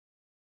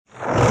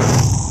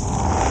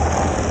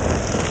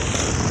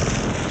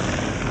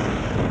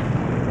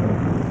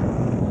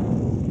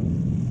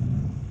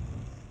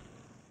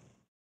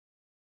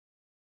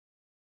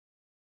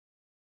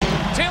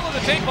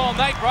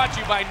brought to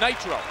you by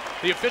Nitro,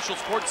 the official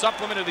sports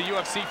supplement of the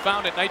UFC,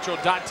 found at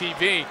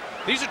nitro.tv.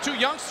 These are two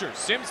youngsters.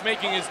 Sims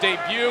making his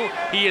debut.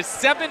 He is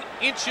 7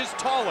 inches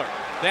taller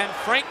than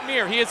Frank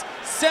Mir. He is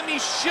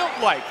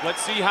semi-Schilt-like. Let's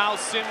see how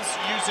Sims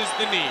uses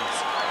the knees.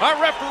 Our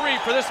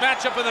referee for this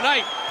matchup of the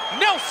night,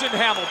 Nelson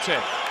Hamilton.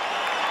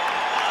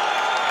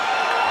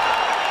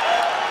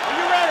 Are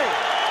you ready?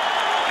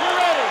 You're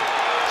ready.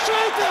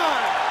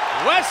 Showtime!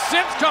 Wes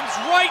Sims comes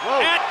right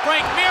at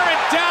Frank Mir,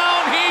 and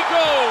down he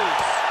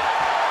goes.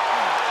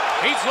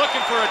 He's looking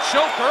for a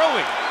choke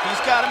early.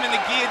 He's got him in the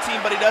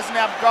guillotine, but he doesn't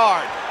have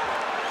guard.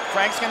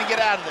 Frank's gonna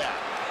get out of that.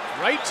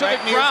 Right to the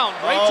ground,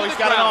 he's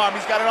got an arm.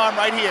 He's got an arm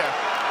right here.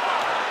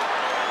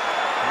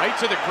 Right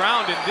to the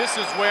ground, and this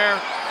is where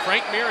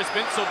Frank Mir has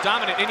been so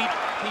dominant, and he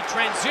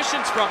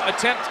transitions from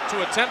attempt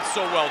to attempt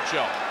so well,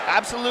 Joe.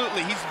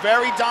 Absolutely. He's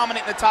very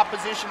dominant in the top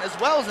position as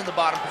well as in the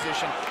bottom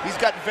position. He's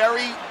got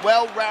very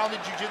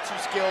well-rounded jiu-jitsu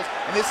skills,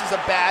 and this is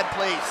a bad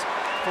place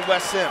for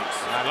Wes Sims.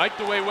 I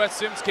like the way Wes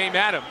Sims came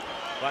at him,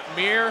 but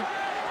Mir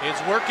is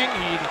working.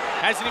 He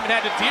hasn't even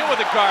had to deal with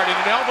a guard, and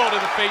an elbow to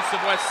the face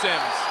of Wes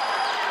Sims.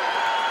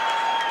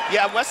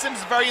 Yeah, Wes Sims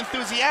is very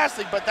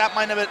enthusiastic, but that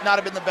might not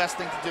have been the best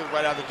thing to do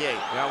right out of the gate.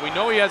 Yeah, we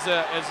know he has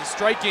a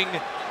striking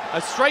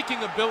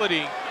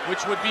ability,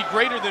 which would be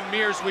greater than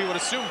Mir's, we would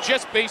assume,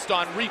 just based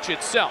on reach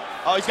itself.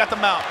 Oh, he's got the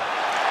mount.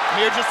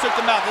 Mir just took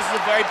the mount. This is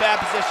a very bad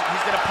position.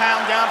 He's going to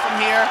pound down from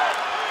here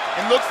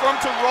and look for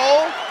him to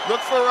roll.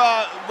 Look for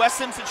Wes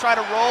Sims to try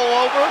to roll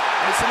over,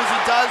 and as soon as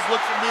he does, look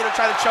for Mir to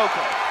try to choke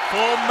him.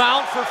 Full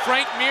mount for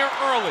Frank Mir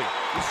early.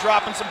 He's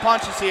dropping some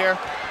punches here.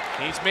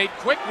 He's made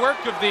quick work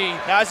of the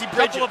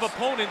couple of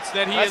opponents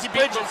that he has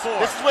beat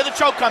before. This is where the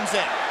choke comes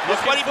in. This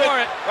is what he did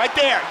right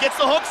there. Gets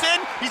the hooks in.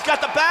 He's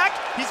got the back.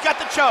 He's got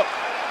the choke.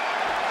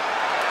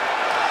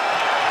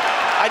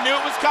 I knew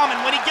it was coming.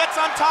 When he gets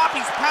on top,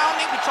 he's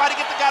pounding to try to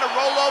get the guy to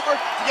roll over,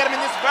 to get him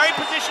in this very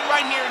position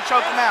right here and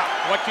choke him out.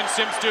 What can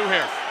Sims do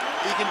here?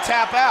 He can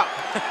tap out.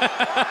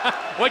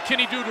 What can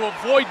he do to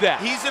avoid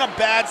that? He's in a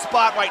bad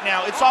spot right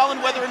now. It's all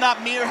in whether or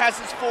not Mir has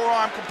his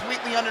forearm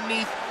completely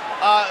underneath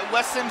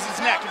Wes Sims'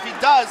 neck. If he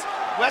does,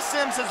 Wes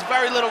Sims has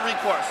very little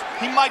recourse.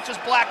 He might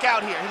just black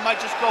out here. He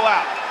might just go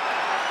out.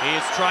 He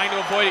is trying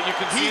to avoid it. You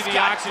can see the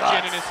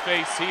oxygen in his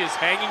face. He is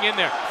hanging in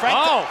there.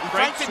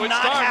 Frank did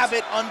not have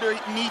it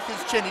underneath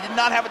his chin. He did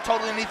not have it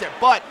totally underneath there,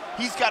 but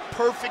he's got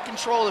perfect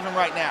control of him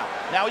right now.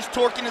 Now he's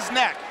torquing his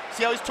neck.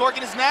 See how he's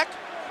torquing his neck?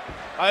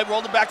 I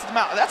rolled it back to the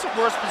mount. That's a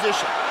worse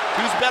position.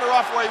 He was better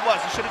off where he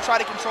was. He should have tried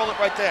to control it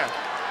right there.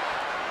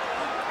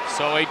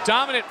 So a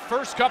dominant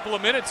first couple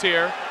of minutes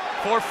here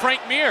for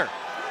Frank Mir.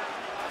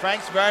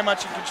 Frank's very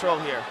much in control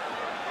here.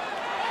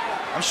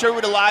 I'm sure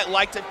we'd have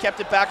liked to have kept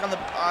it back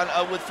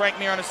with Frank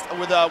Mir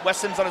with Wes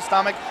Sims on his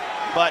stomach,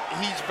 but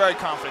he's very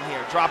confident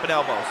here, dropping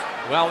elbows.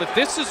 Well, if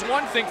this is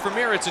one thing for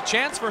Mir, it's a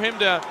chance for him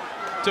to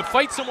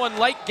fight someone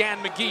like Gan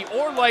McGee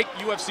or like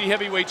UFC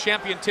heavyweight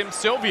champion Tim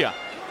Sylvia.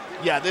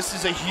 Yeah, this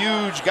is a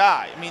huge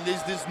guy. I mean,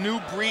 there's this new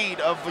breed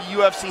of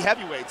UFC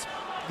heavyweights,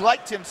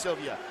 like Tim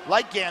Sylvia,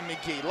 like Gan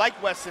McGee, like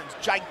Wes Sims,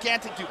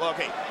 gigantic dude.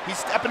 Okay, he's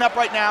stepping up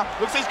right now.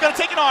 Looks like he's gonna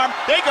take an arm.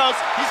 There he goes,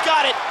 he's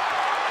got it.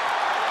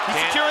 He's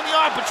securing the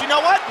arm, but you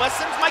know what? Wes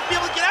Sims might be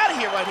able to get out of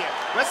here right here.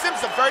 Wes Sims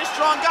is a very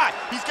strong guy.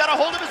 He's got a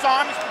hold of his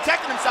arm, he's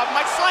protecting himself, he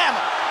might slam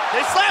him.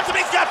 They slams him,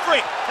 he's got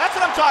free. That's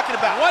what I'm talking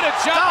about. What a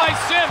job by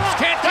Sims.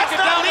 Can't kick a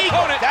downed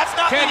opponent. That's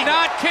not legal.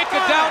 Cannot kick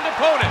a downed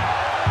opponent.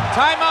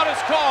 Timeout is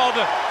called.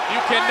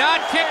 You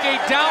cannot kick a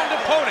downed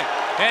opponent.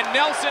 And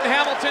Nelson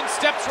Hamilton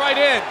steps right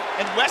in.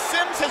 And Wes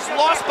Sims has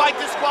lost by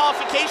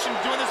disqualification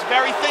doing this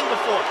very thing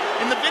before.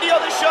 In the video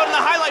they showed in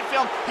the highlight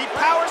film, he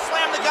power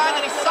slammed the guy and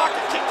then he socked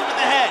and kicked him in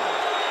the head.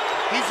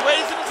 He's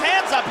raising his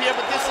hands up here,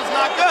 but this is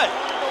not good.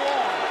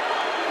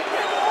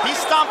 He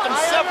stomped him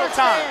several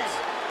times.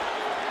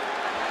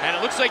 And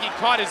it looks like he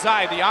caught his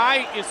eye. The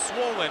eye is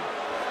swollen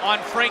on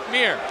Frank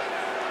Mir.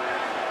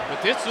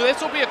 But this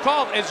will be a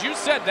call. As you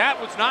said,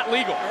 that was not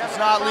legal. It's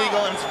not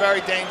legal, and it's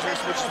very dangerous,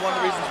 which is one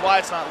of the reasons why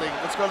it's not legal.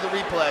 Let's go to the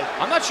replay.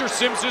 I'm not sure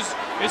Sims is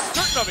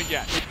certain of it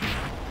yet.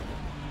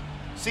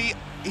 See,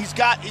 he's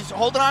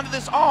holding on to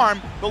this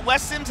arm, but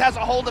Wes Sims has a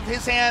hold of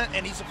his hand,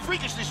 and he's a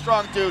freakishly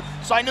strong dude,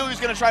 so I knew he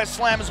was going to try to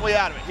slam his way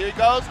out of it. Here he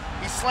goes.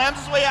 He slams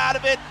his way out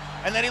of it,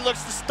 and then he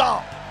looks to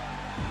stomp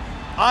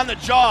on the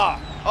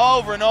jaw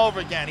over and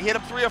over again. He hit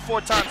him 3 or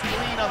 4 times,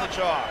 clean on the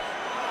jaw.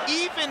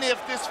 Even if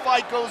this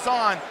fight goes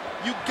on,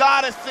 you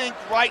got to think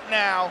right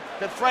now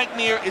that Frank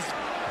Mir is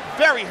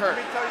very hurt.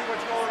 Let me tell you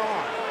what's going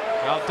on.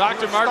 Well,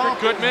 Dr. Margaret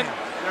Goodman,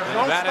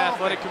 the Nevada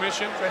Athletic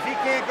Commission, so if he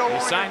can't go the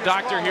assigned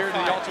doctor here to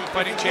the Ultimate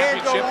Fighting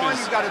Championship,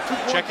 is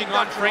checking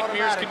on Frank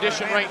Mir's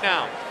condition right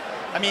now.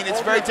 I mean,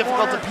 it's very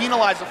difficult to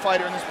penalize a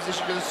fighter in this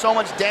position because so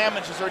much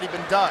damage has already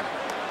been done.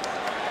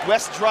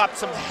 Wes dropped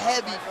some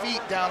heavy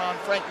feet down on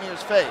Frank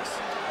Mir's face.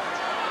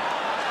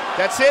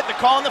 That's it, they're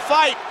calling the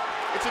fight.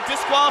 It's a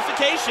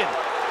disqualification.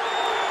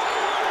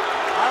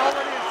 I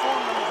already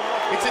informed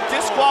them. It's a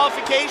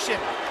disqualification.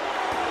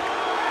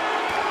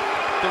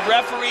 The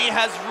referee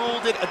has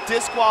ruled it a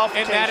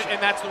disqualification.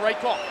 And that's the right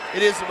call.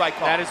 It is the right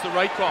call. That is the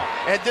right call.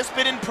 Had this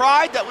been in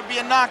Pride, that would be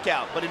a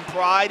knockout. But in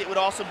Pride, it would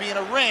also be in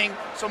a ring,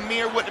 so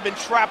Mir wouldn't have been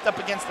trapped up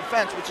against the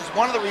fence, which is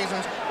one of the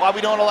reasons why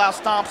we don't allow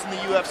stomps in the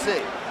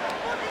UFC.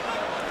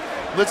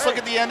 Let's look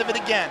at the end of it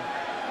again.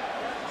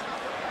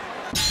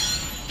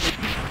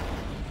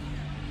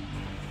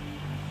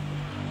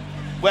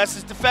 Wes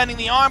is defending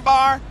the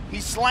armbar. He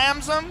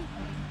slams him,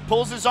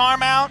 pulls his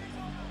arm out,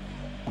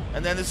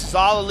 and then this is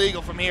all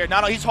illegal from here.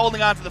 Not only he's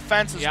holding on to the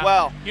fence as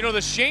well. You know,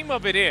 the shame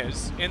of it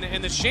is,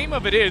 and the shame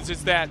of it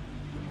is that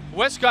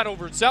Wes got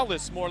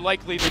overzealous more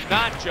likely than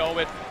not,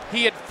 Joe.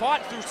 He had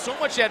fought through so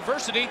much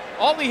adversity.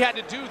 All he had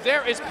to do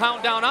there is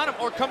pound down on him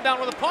or come down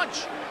with a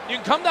punch. You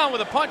can come down with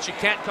a punch, you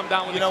can't come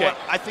down with a kick. You know what?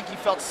 I think he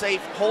felt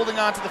safe holding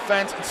on to the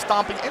fence and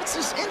stomping. It's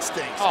his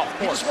instincts. Oh, of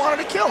course. He just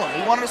wanted to kill him.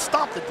 He wanted to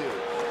stomp the dude.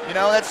 You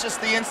know, that's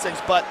just the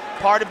instincts. But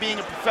part of being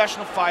a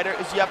professional fighter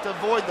is you have to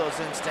avoid those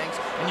instincts,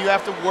 and you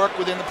have to work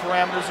within the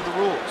parameters of the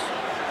rules.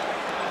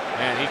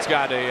 And he's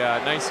got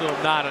a nice little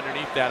knot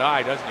underneath that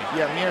eye, doesn't he?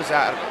 Yeah, Mir's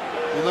out of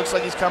it. He looks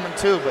like he's coming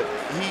too, but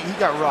he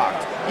got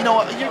rocked. You know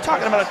what? You're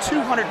talking about a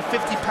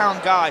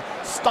 250-pound guy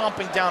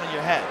stomping down on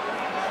your head.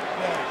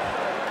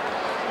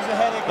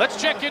 Let's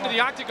check into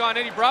the octagon.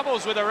 Eddie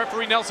Bravo's with our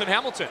referee Nelson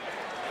Hamilton.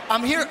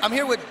 I'm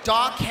here with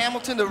Doc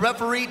Hamilton, the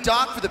referee.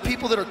 Doc, for the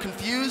people that are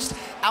confused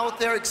out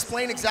there,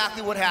 explain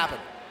exactly what happened.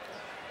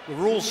 The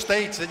rule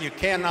states that you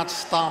cannot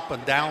stomp a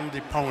downed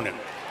opponent.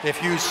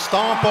 If you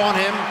stomp on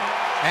him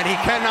and he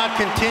cannot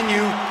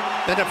continue,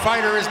 then the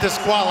fighter is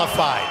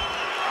disqualified.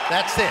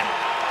 That's it.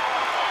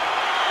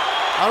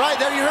 All right,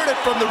 there you heard it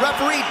from the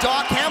referee,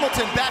 Doc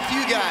Hamilton. Back to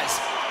you guys.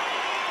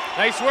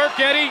 Nice work,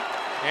 Eddie.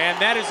 And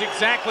that is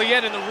exactly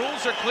it, and the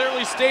rules are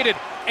clearly stated.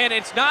 And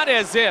it's not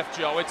as if,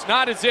 Joe, it's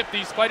not as if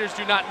these fighters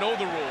do not know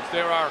the rules.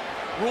 There are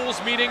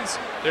rules meetings,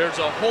 there's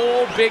a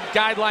whole big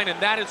guideline, and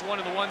that is one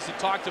of the ones that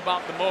talked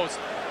about the most.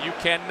 You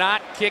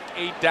cannot kick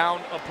a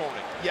down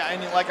opponent. Yeah,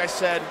 and like I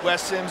said,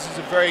 Wes Sims is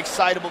a very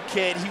excitable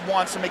kid. He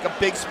wants to make a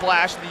big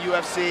splash in the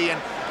UFC,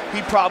 and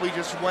he probably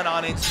just went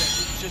on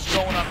instinct. He's just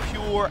going on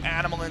pure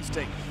animal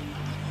instinct.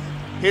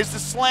 Here's the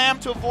slam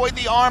to avoid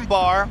the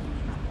armbar.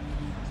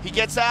 He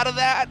gets out of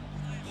that,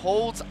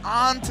 holds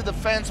on to the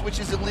fence, which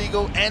is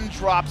illegal, and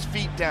drops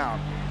feet down.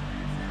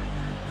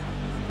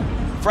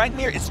 Frank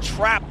Mir is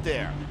trapped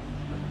there.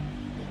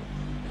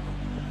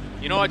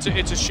 You know, it's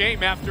a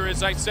shame after,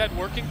 as I said,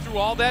 working through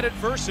all that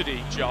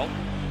adversity, Joe.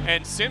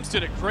 And Sims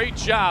did a great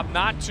job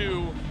not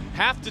to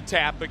have to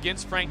tap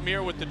against Frank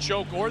Mir with the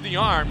choke or the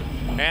arm.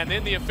 And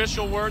then the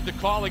official word, the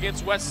call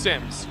against Wes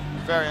Sims.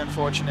 Very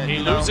unfortunate. He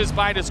loses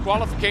by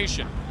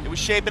disqualification. It was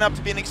shaping up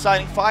to be an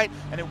exciting fight,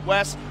 and if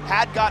Wes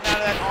had gotten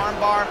out of that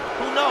armbar,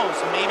 who knows?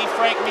 Maybe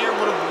Frank Mir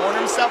would have worn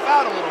himself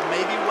out a little.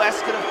 Maybe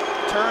Wes could have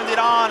turned it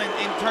on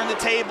and turned the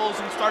tables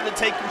and started to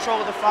take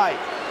control of the fight.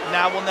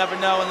 Now we'll never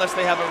know unless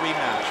they have a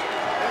rematch.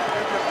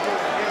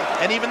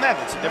 And even then,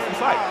 it's a different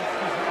fight.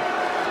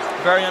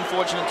 Very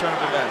unfortunate turn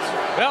of events.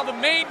 Well, the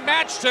main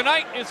match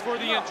tonight is for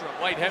the interim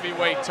light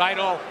heavyweight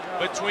title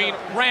between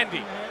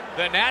Randy,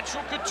 the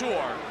Natural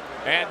Couture,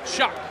 and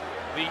Chuck,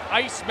 the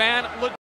Iceman.